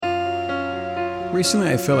Recently,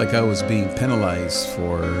 I felt like I was being penalized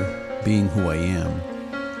for being who I am.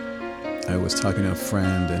 I was talking to a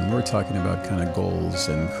friend, and we were talking about kind of goals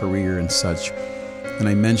and career and such. And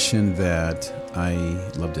I mentioned that I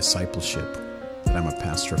love discipleship, that I'm a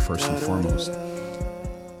pastor first and foremost.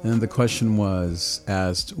 And the question was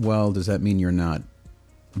asked, well, does that mean you're not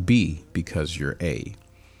B because you're A?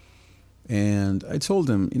 And I told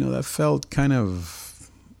him, that felt kind of,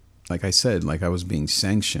 like I said, like I was being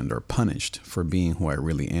sanctioned or punished for being who I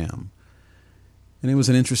really am. And it was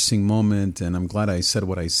an interesting moment, and I'm glad I said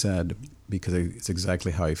what I said because it's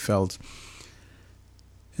exactly how I felt.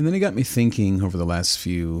 And then it got me thinking over the last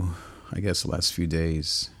few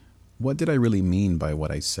days, what did I really mean by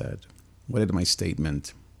what I said? What did my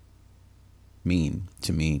statement mean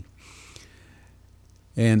to me?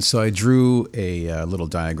 And so I drew a little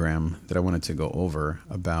diagram that I wanted to go over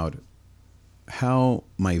about how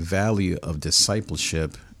my value of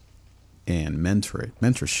discipleship and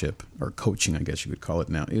mentorship, or coaching, I guess you could call it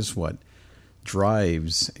now, is what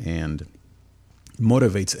drives and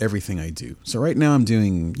motivates everything I do. So right now I'm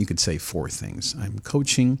doing, you could say, 4 things. I'm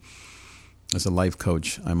coaching as a life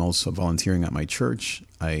coach. I'm also volunteering at my church.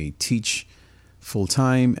 I teach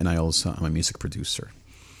full-time, and I'm a music producer.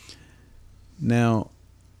 Now,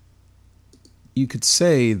 you could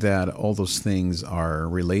say that all those things are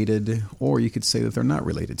related, or you could say that they're not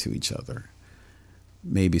related to each other.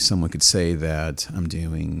 Maybe someone could say that I'm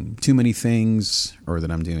doing too many things, or that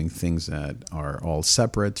I'm doing things that are all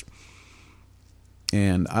separate.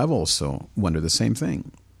 And I've also wondered the same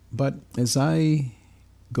thing. But as I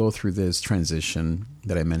go through this transition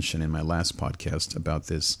that I mentioned in my last podcast about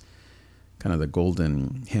this kind of the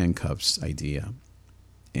golden handcuffs idea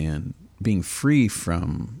and being free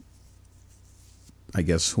from, I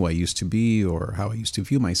guess, who I used to be or how I used to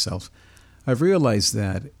view myself, I've realized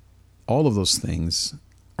that all of those things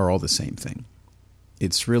are all the same thing.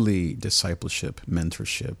 It's really discipleship,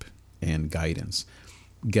 mentorship, and guidance.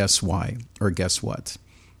 Guess why? Or guess what?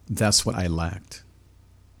 That's what I lacked.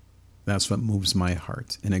 That's what moves my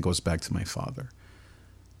heart, and it goes back to my father.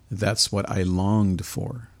 That's what I longed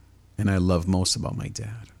for, and I love most about my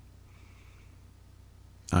dad.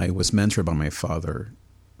 I was mentored by my father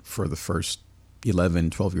for the first 11,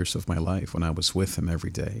 12 years of my life when I was with him every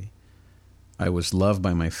day. I was loved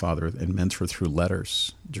by my father and mentored through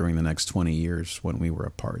letters during the next 20 years when we were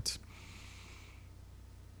apart.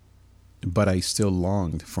 But I still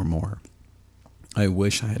longed for more. I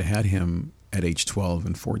wish I had had him at age 12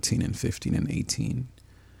 and 14 and 15 and 18.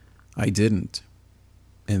 I didn't.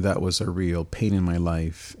 And that was a real pain in my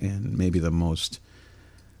life, and maybe the most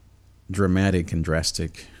dramatic and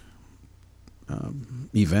drastic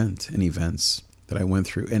events that I went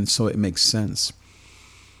through. And so it makes sense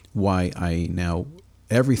why I now,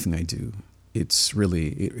 everything I do,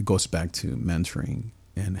 it goes back to mentoring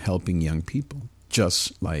and helping young people,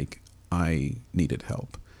 just like I needed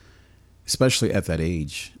help, especially at that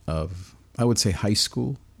age of, I would say, high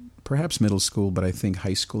school, perhaps middle school, but I think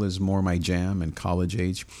high school is more my jam, and college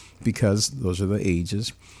age, because those are the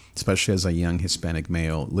ages, especially as a young Hispanic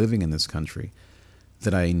male living in this country,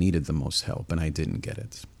 that I needed the most help, and I didn't get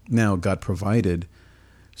it. Now, God provided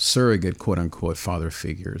surrogate, quote-unquote, father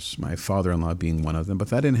figures, my father-in-law being one of them, but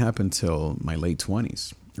that didn't happen until my late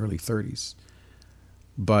 20s, early 30s.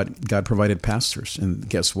 But God provided pastors, and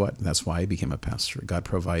guess what? That's why I became a pastor. God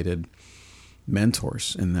provided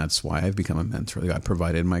mentors, and that's why I've become a mentor. God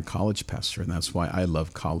provided my college pastor, and that's why I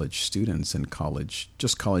love college students and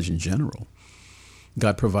just college in general.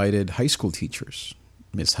 God provided high school teachers,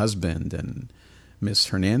 Miss Husband and Miss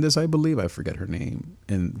Hernandez, I believe. I forget her name.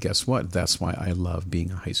 And guess what? That's why I love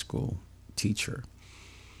being a high school teacher.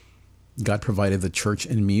 God provided the church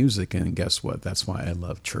and music, and guess what? That's why I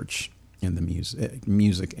love church and the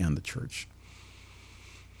music and the church.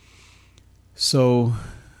 So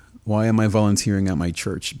why am I volunteering at my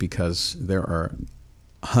church? Because there are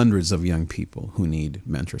hundreds of young people who need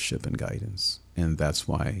mentorship and guidance. And that's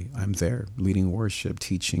why I'm there, leading worship,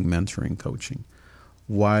 teaching, mentoring, coaching.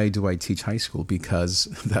 Why do I teach high school? Because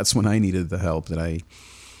that's when I needed the help that I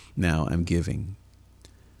now am giving.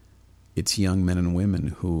 It's young men and women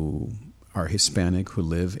who are Hispanic, who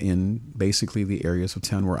live in basically the areas of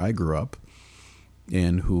town where I grew up,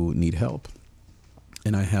 and who need help.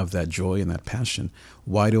 And I have that joy and that passion.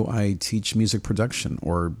 Why do I teach music production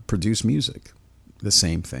or produce music? The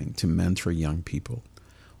same thing, to mentor young people.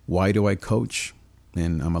 Why do I coach?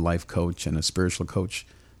 And I'm a life coach and a spiritual coach.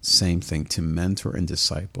 Same thing, to mentor and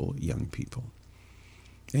disciple young people.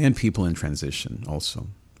 And people in transition also,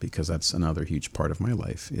 because that's another huge part of my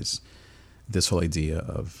life, is this whole idea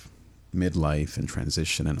of midlife and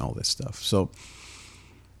transition and all this stuff. So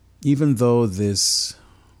even though this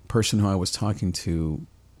person who I was talking to,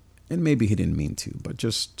 and maybe he didn't mean to, but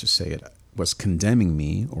just to say it, was condemning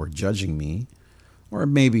me or judging me, or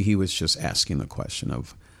maybe he was just asking the question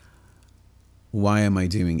of, why am I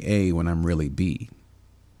doing A when I'm really B?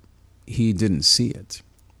 He didn't see it.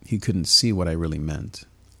 He couldn't see what I really meant.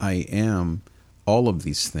 I am all of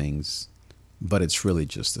these things, but it's really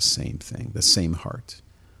just the same thing, the same heart,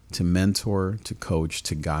 to mentor, to coach,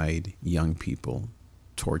 to guide young people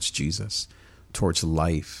towards Jesus, towards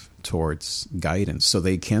life, towards guidance, so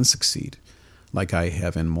they can succeed like I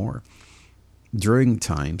have and more. During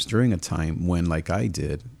a time when, like I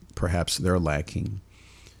did, perhaps they're lacking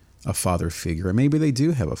a father figure, or maybe they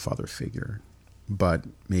do have a father figure, but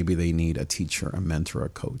maybe they need a teacher, a mentor, a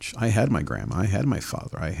coach. I had my grandma, I had my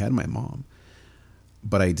father, I had my mom,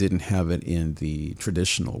 but I didn't have it in the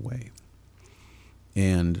traditional way.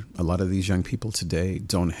 And a lot of these young people today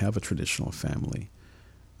don't have a traditional family.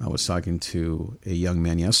 I was talking to a young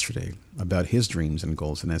man yesterday about his dreams and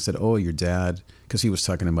goals, and I said, oh, your dad, because he was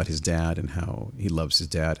talking about his dad and how he loves his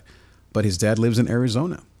dad, but his dad lives in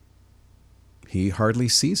Arizona. He hardly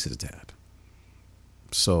sees his dad.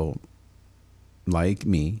 So, like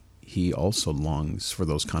me, he also longs for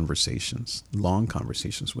those conversations, long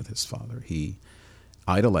conversations with his father. He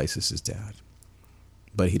idolizes his dad,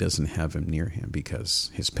 but he doesn't have him near him because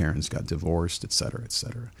his parents got divorced, etc.,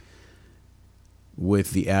 etc.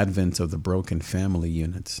 With the advent of the broken family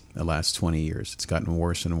unit the last 20 years, it's gotten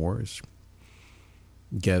worse and worse.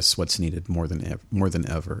 Guess what's needed more than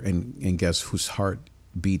ever? And guess whose heart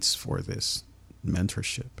beats for this?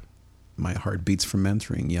 Mentorship. My heart beats for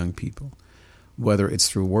mentoring young people, whether it's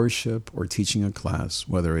through worship or teaching a class,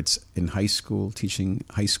 whether it's in high school, teaching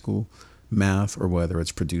high school math, or whether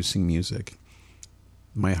it's producing music.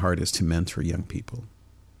 My heart is to mentor young people,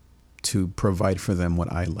 to provide for them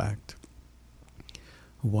what I lacked,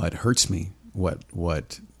 what hurts me,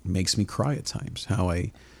 what makes me cry at times, how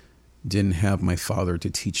I didn't have my father to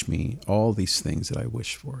teach me all these things that I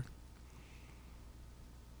wish for.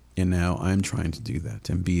 And now I'm trying to do that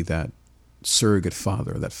and be that surrogate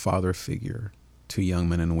father, that father figure to young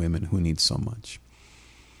men and women who need so much.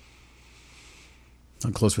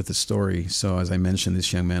 I'll close with the story. So as I mentioned,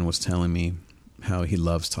 this young man was telling me how he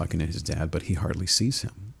loves talking to his dad, but he hardly sees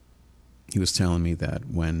him. He was telling me that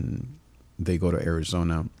when they go to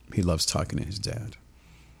Arizona, he loves talking to his dad.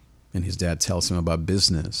 And his dad tells him about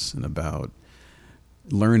business and about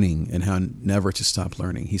learning and how never to stop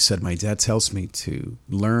learning. He said, my dad tells me to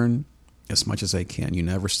learn as much as I can. You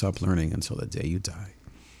never stop learning until the day you die.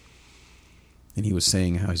 And he was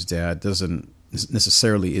saying how his dad isn't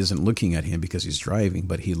looking at him because he's driving,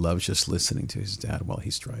 but he loves just listening to his dad while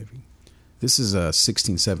he's driving. This is a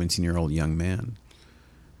 16, 17-year-old young man.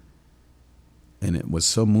 And it was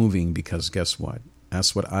so moving because guess what?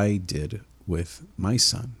 That's what I did with my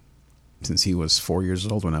son. Since he was 4 years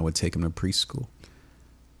old, when I would take him to preschool,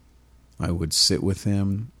 I would sit with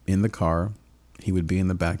him in the car. He would be in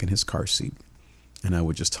the back in his car seat, and I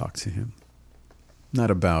would just talk to him.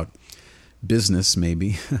 Not about business,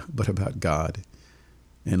 maybe, but about God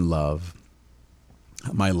and love,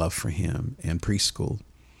 my love for him, and preschool,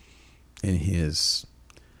 and his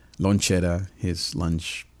lonchera, his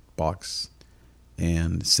lunch box,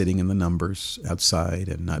 and sitting in the numbers outside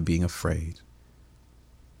and not being afraid.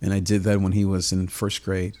 And I did that when he was in first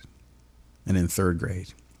grade and in third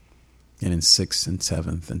grade and in 6th and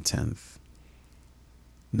 7th and 10th.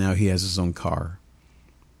 Now he has his own car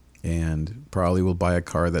and probably will buy a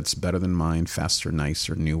car that's better than mine, faster,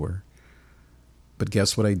 nicer, newer. But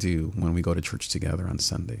guess what I do when we go to church together on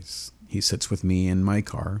Sundays? He sits with me in my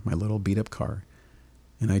car, my little beat-up car,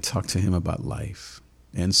 and I talk to him about life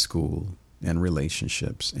and school and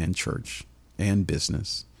relationships and church and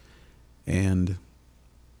business and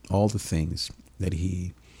all the things that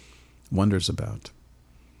he wonders about.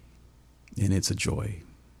 And it's a joy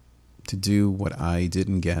to do what I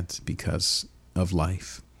didn't get because of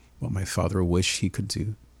life, what my father wished he could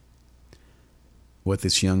do, what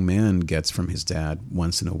this young man gets from his dad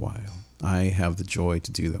once in a while. I have the joy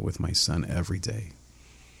to do that with my son every day.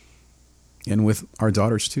 And with our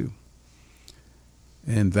daughters too.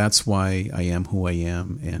 And that's why I am who I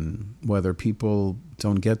am. And whether people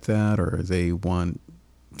don't get that or they want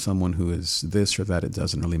someone who is this or that, it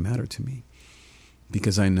doesn't really matter to me.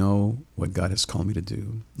 Because I know what God has called me to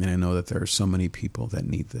do. And I know that there are so many people that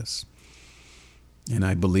need this. And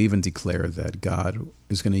I believe and declare that God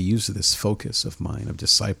is going to use this focus of mine of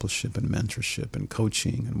discipleship and mentorship and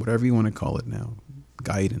coaching and whatever you want to call it now,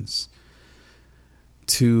 guidance,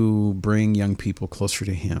 to bring young people closer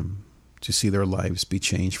to Him, to see their lives be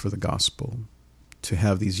changed for the gospel, to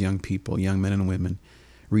have these young people, young men and women,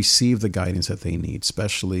 receive the guidance that they need,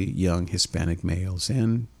 especially young Hispanic males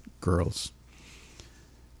and girls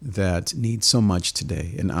that need so much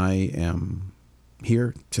today. And I am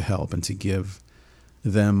here to help and to give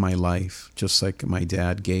them my life, just like my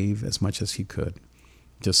dad gave as much as he could,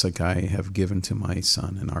 just like I have given to my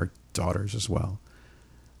son and our daughters as well.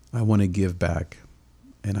 I want to give back,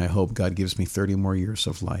 and I hope God gives me 30 more years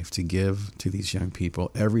of life to give to these young people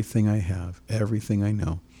everything I have, everything I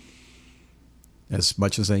know, as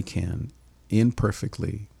much as I can,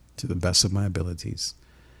 imperfectly, to the best of my abilities,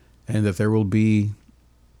 and that there will be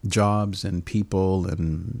jobs and people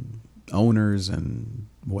and owners and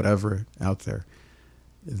whatever out there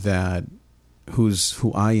that who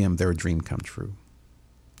I am, their dream come true,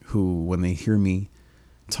 who when they hear me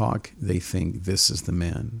talk, they think this is the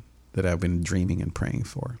man that I've been dreaming and praying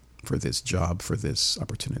for this job, for this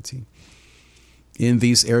opportunity, in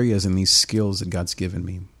these areas and these skills that God's given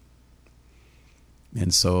me.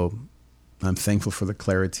 And so I'm thankful for the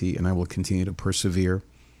clarity, and I will continue to persevere,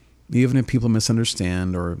 even if people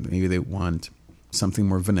misunderstand or maybe they want something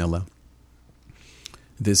more vanilla.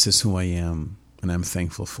 This is who I am, and I'm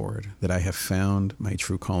thankful for it, that I have found my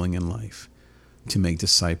true calling in life, to make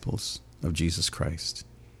disciples of Jesus Christ.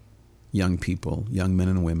 Young people, young men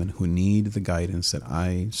and women who need the guidance that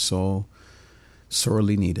I so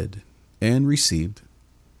sorely needed and received,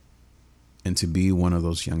 and to be one of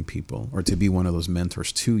those young people, or to be one of those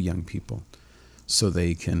mentors to young people, so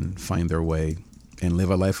they can find their way and live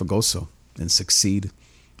a life of gozo and succeed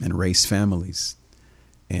and raise families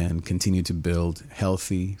and continue to build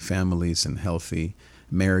healthy families and healthy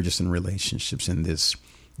marriages and relationships in this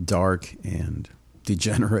dark and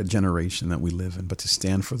degenerate generation that we live in, but to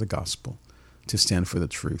stand for the gospel, to stand for the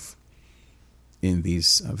truth in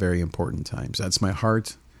these very important times. That's my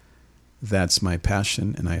heart. That's my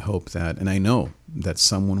passion. And I hope that, and I know that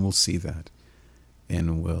someone will see that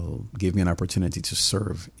and will give me an opportunity to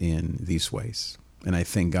serve in these ways. And I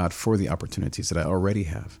thank God for the opportunities that I already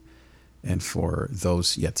have and for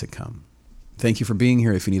those yet to come. Thank you for being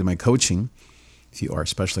here. If you need my coaching, if you are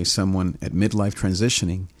especially someone at midlife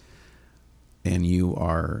transitioning and you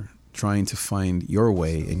are trying to find your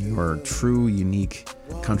way and your true, unique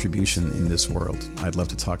contribution in this world, I'd love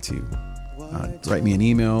to talk to you. Write me an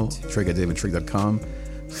email, trig@davidtrig.com.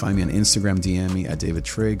 Find me on Instagram, DM me at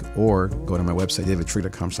davidtrig, or go to my website,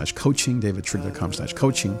 davidtrig.com/coaching,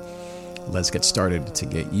 davidtrig.com/coaching. Let's get started to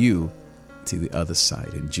get you to the other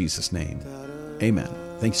side in Jesus' name. Amen.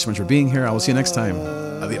 Thank you so much for being here. I will see you next time.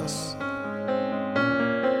 Adios.